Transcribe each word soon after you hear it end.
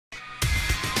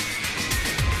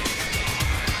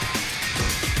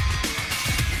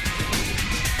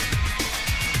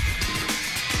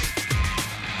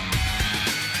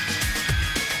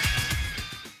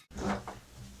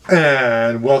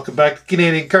And welcome back to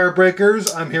Canadian Card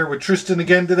Breakers. I'm here with Tristan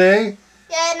again today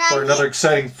for another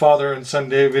exciting father and son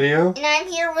day video. And I'm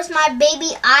here with my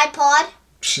baby iPod.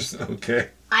 Okay.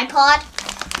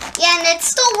 iPod. Yeah, and it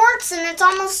still works, and it's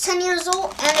almost 10 years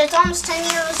old.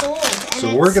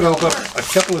 So we're gonna open up a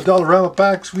couple of Dollarama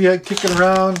packs we had kicking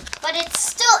around. But it's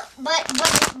still, but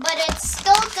it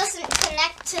still doesn't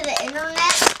connect to the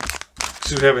internet.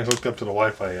 So we haven't hooked up to the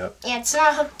Wi-Fi yet. Yeah, it's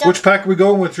not hooked up. Which pack are we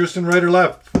going with, Tristan? Right or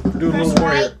left? We're doing a little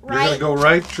more here. Right. You're gonna go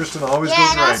right. Tristan always goes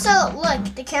right. Yeah, and also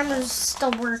look, the camera's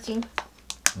still working.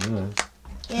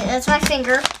 Yeah, that's my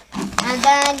finger, and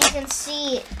then you can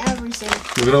see everything.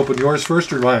 We're gonna open yours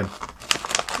first or mine?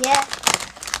 Yeah.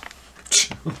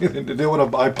 They know what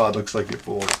an iPod looks like, you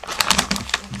fool.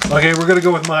 Okay, we're gonna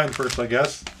go with mine first, I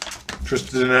guess.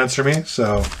 Tristan didn't answer me,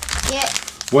 so. Yeah.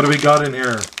 What do we got in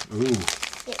here? Ooh.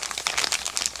 Yeah.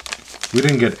 We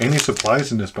didn't get any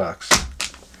supplies in this box.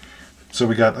 So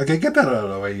we got, okay, get that out of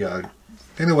the way. Yeah.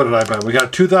 They know what an iPod. We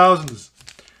got 2000s.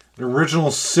 An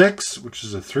original 6, which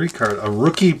is a 3-card, a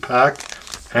rookie pack,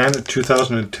 and a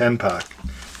 2010 pack.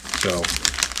 So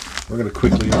we're gonna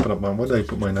quickly open up mine. What did I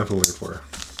put mine everywhere for?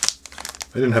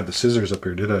 I didn't have the scissors up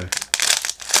here, did I?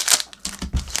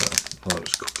 So I'll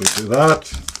just quickly do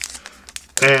that.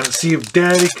 And see if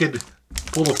Daddy could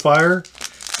pull a fire.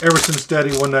 Ever since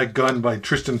Daddy won that gun by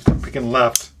Tristan picking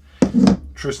left,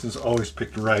 Tristan's always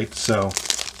picked right, so.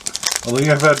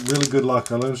 Although I've had really good luck.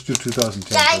 Now let's do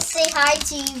 2010. Guys, say hi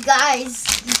to you guys.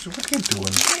 What are you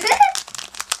doing?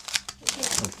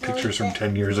 Pictures from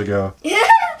 10 years ago.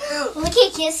 Look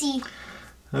at Kissy.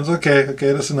 That's okay.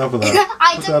 Okay, that's enough of that.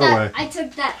 I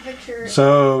took that picture.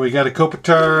 So we got a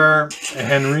Kopitar,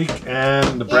 a Henrique,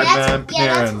 and the Breadman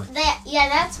Panarin. Yeah,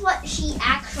 that's what she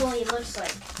actually looks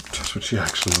like. That's what she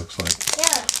actually looks like.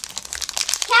 Yeah.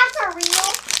 Cats are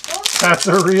real. Cats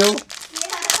are real?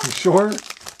 Yeah. You sure?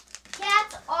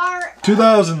 Cats are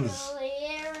 2000s.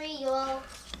 Real.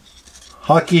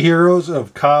 Hockey Heroes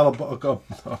of Kyle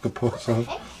Akaposo.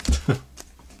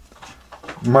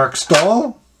 Mark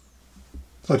Stahl.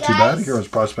 It's not too bad. Heroes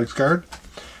Prospects card.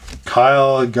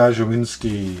 Kyle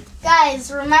Gajewinski.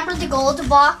 Guys, remember the gold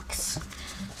box?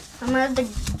 Remember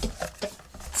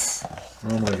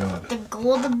Oh my god. the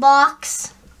gold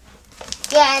box?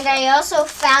 Yeah, and I also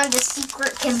found a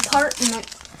secret compartment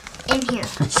in here.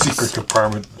 Secret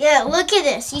compartment. Yeah, look at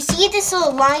this. You see this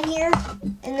little line here?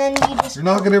 And then you just... You're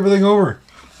knocking everything over.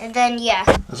 And then, yeah.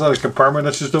 That's not a compartment.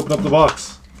 Let's just open up the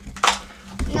box.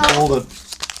 No. Hold it.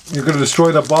 You're going to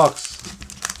destroy that box.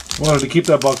 I wanted to keep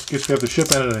that box in case we have to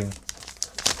ship anything.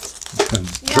 No,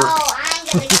 I'm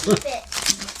going to keep it.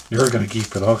 You're going to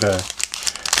keep it. Okay.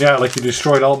 Yeah, like you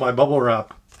destroyed all my bubble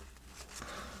wrap.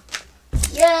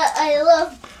 Yeah, I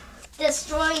love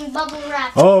destroying bubble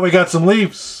wrap. Oh, we got some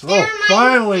leaves. They're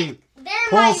finally.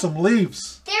 Pull some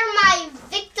leaves. They're my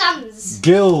victims.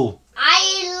 Gil.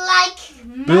 I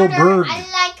like Bill Berg. I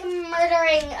like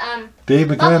murdering Dave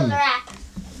bubble McGinn. wrap.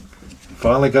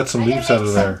 Finally got some leaves out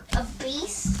of there. A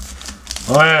base.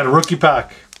 Oh, and a rookie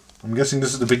pack. I'm guessing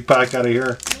this is the big pack out of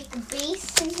here. Make a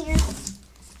base in here.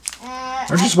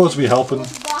 Aren't you supposed to be helping?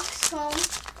 Box home.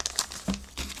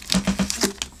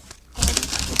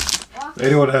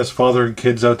 Anyone that has father and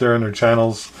kids out there on their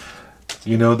channels,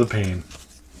 you know the pain.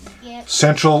 Yep.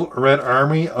 Central Red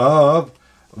Army of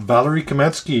Valery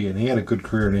Kamensky, and he had a good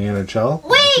career in the NHL.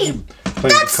 Wait!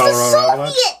 Played That's the Colorado the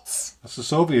Avalanche. Soviets! That's the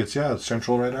Soviets, yeah. It's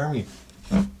Central Red Army.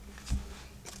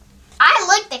 I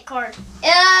like that card.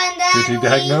 And then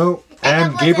Dagno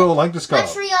and Gabriel Langdeskov.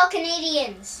 Montreal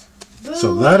Canadiens.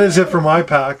 So that is it for my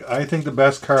pack. I think the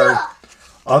best card,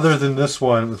 other than this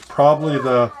one, was probably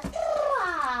the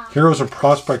Heroes of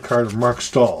Prospect card of Mark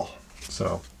Stahl.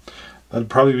 So that'd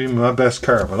probably be my best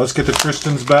card. But let's get to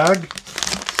Tristan's bag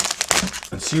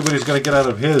and see what he's going to get out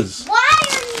of his. Why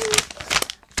are you...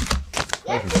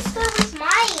 You have to start with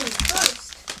mine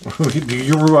first.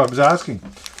 You were what I was asking.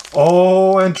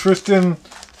 Oh, and Tristan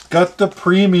got the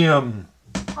premium.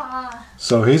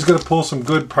 So he's going to pull some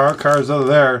good cards out of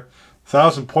there.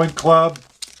 1,000-point club,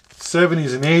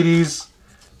 70s and 80s,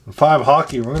 and 5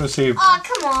 hockey. We're going to save. Oh,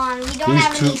 come on. We don't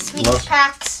have any Swedish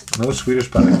packs. No Swedish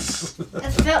packs. It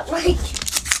felt like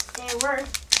they were.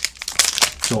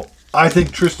 So I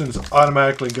think Tristan's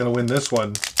automatically going to win this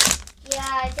one. Yeah,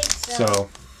 I think so. So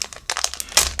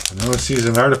I know he sees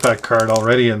an artifact card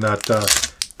already in that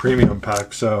premium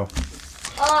pack. So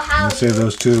I'm going to save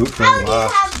those two for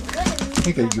last. I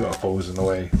think a UFO's in the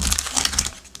way.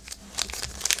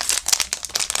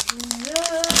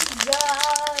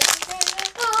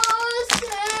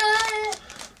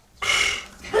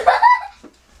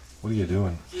 What are you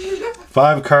doing?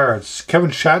 5 cards. Kevin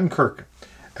Shattenkirk.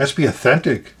 SB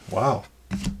Authentic. Wow.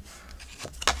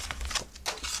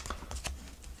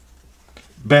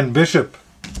 Ben Bishop.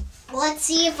 Let's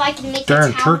see if I can make Darren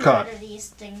a tower Turcotte. out of these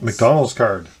things. McDonald's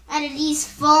card. Out of these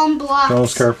foam blocks.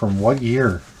 McDonald's card from what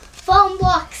year? Foam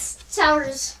blocks.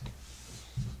 Towers.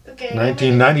 Okay.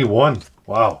 1991.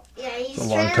 Wow. Yeah, he's a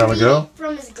long trying time to read ago.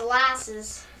 from his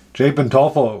glasses. Jay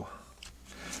Pantolfo.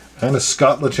 And a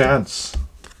Scott LaChance.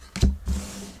 I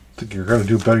think you're going to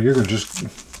do better. You're going to just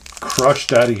crush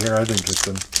Daddy here, I think,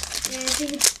 Tristan.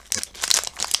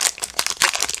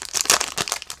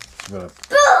 Got a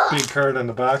big card on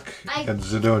the back. Got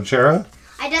Zdeno and Chara.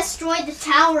 I destroyed the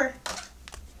tower.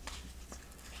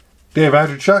 Dave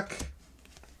Andrewchuk.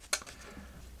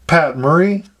 Pat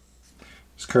Murray.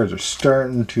 These cards are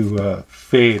starting to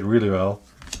fade really well.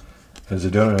 And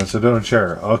Zdeno and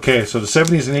Chara. Okay, so the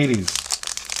 70s and 80s.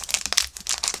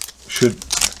 Should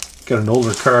get an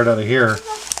older card out of here.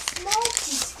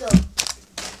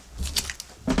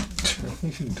 What are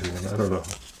you doing? I don't know.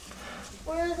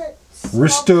 Where are the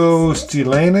Risto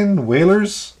Stilanen,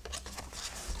 Whalers.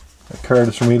 That card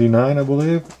is from 89, I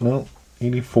believe. No,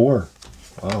 84.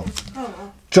 Wow.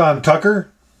 John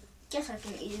Tucker. Guess I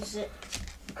can use it.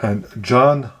 And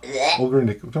John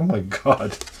Olgernick. Oh my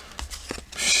God.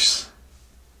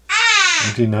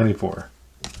 1994.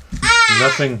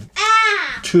 Nothing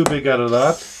too big out of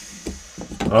that.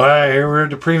 Alright, here we're at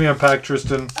the premium pack,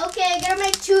 Tristan. Okay, I gotta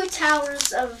make 2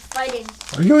 towers of fighting.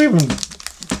 Are you even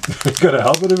gonna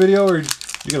help with the video, or you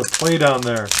gonna play down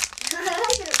there? I'm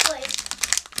gonna play.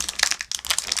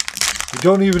 You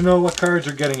don't even know what cards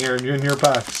you're getting here in your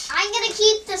packs. I'm gonna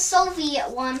keep the Soviet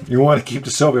one. You want to keep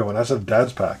the Soviet one. That's a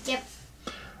Dad's pack. Yep.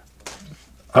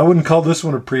 I wouldn't call this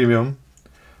one a premium.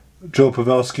 Joe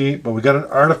Pavelski, but we got an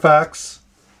Artifacts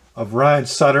of Ryan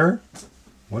Sutter.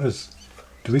 What is...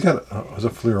 Do we got... Oh, it was a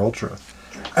Fleer Ultra.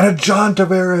 And a John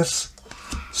Tavares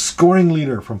scoring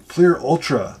leader from Fleer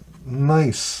Ultra.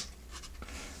 Nice.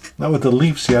 Not with the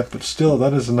Leafs yet, but still,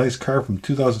 that is a nice card from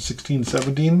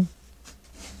 2016-17.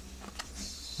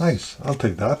 Nice. I'll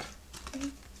take that.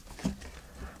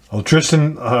 Well,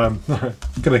 Tristan, I'm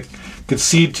going to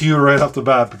concede to you right off the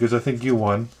bat because I think you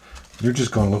won. You're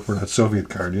just going to look for that Soviet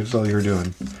card. That's all you're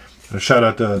doing. And a shout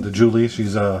out to Julie.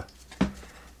 She's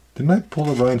didn't I pull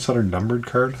a Ryan Sutter numbered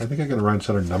card? I think I got a Ryan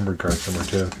Sutter numbered card somewhere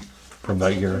too from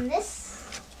that year.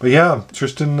 But yeah,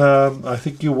 Tristan, I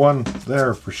think you won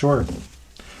there for sure.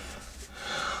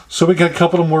 So we got a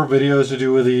couple of more videos to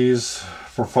do with these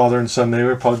for Father and Son Day.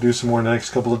 We'll probably do some more in the next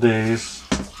couple of days.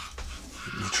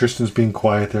 Tristan's being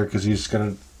quiet there because he's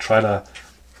going to try to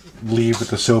leave with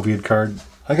the Soviet card.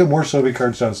 I got more Soviet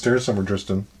cards downstairs somewhere,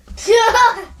 Tristan.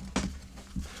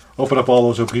 Open up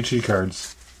all those OPG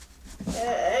cards.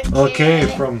 Okay,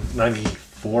 from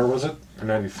 94, was it? Or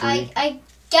 93? I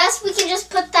guess we can just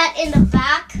put that in the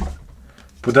back.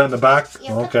 Put that in the back?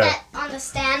 Yeah, okay. put that on the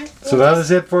stand. So that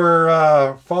is it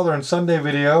for Father and Sunday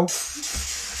video.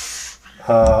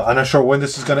 I'm not sure when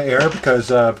this is going to air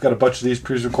because I've got a bunch of these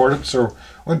pre-recorded. So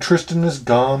when Tristan is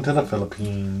gone to the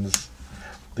Philippines,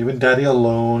 leaving Daddy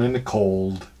alone in the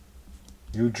cold.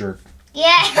 You jerk.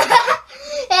 Yeah.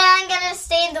 And I'm going to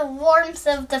stay in the warmth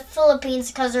of the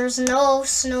Philippines because there's no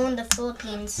snow in the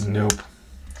Philippines. Nope.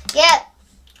 Yeah.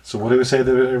 So what do we say?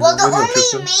 Well, the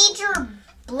only major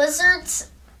blizzards,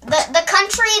 the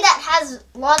country that has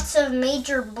lots of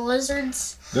major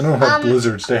blizzards. They don't have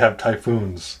blizzards. They have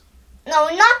typhoons. No,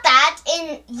 not that.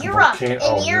 In Europe.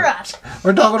 Europe.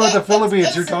 We're talking about the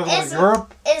Philippines. You're talking about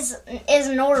Europe? Is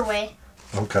Norway.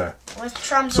 Okay. With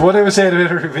Trump's so what do we say in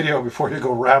the video before you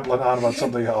go rambling on about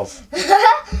something else?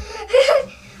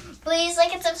 Please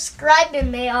like and subscribe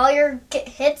and may all your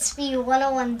hits be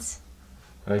 101s.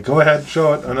 All right, go ahead,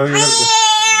 show it. I know you're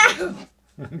going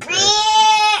to...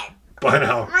 Bye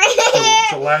now.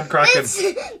 It's a land kraken.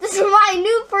 This is my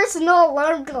new personal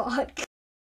alarm clock.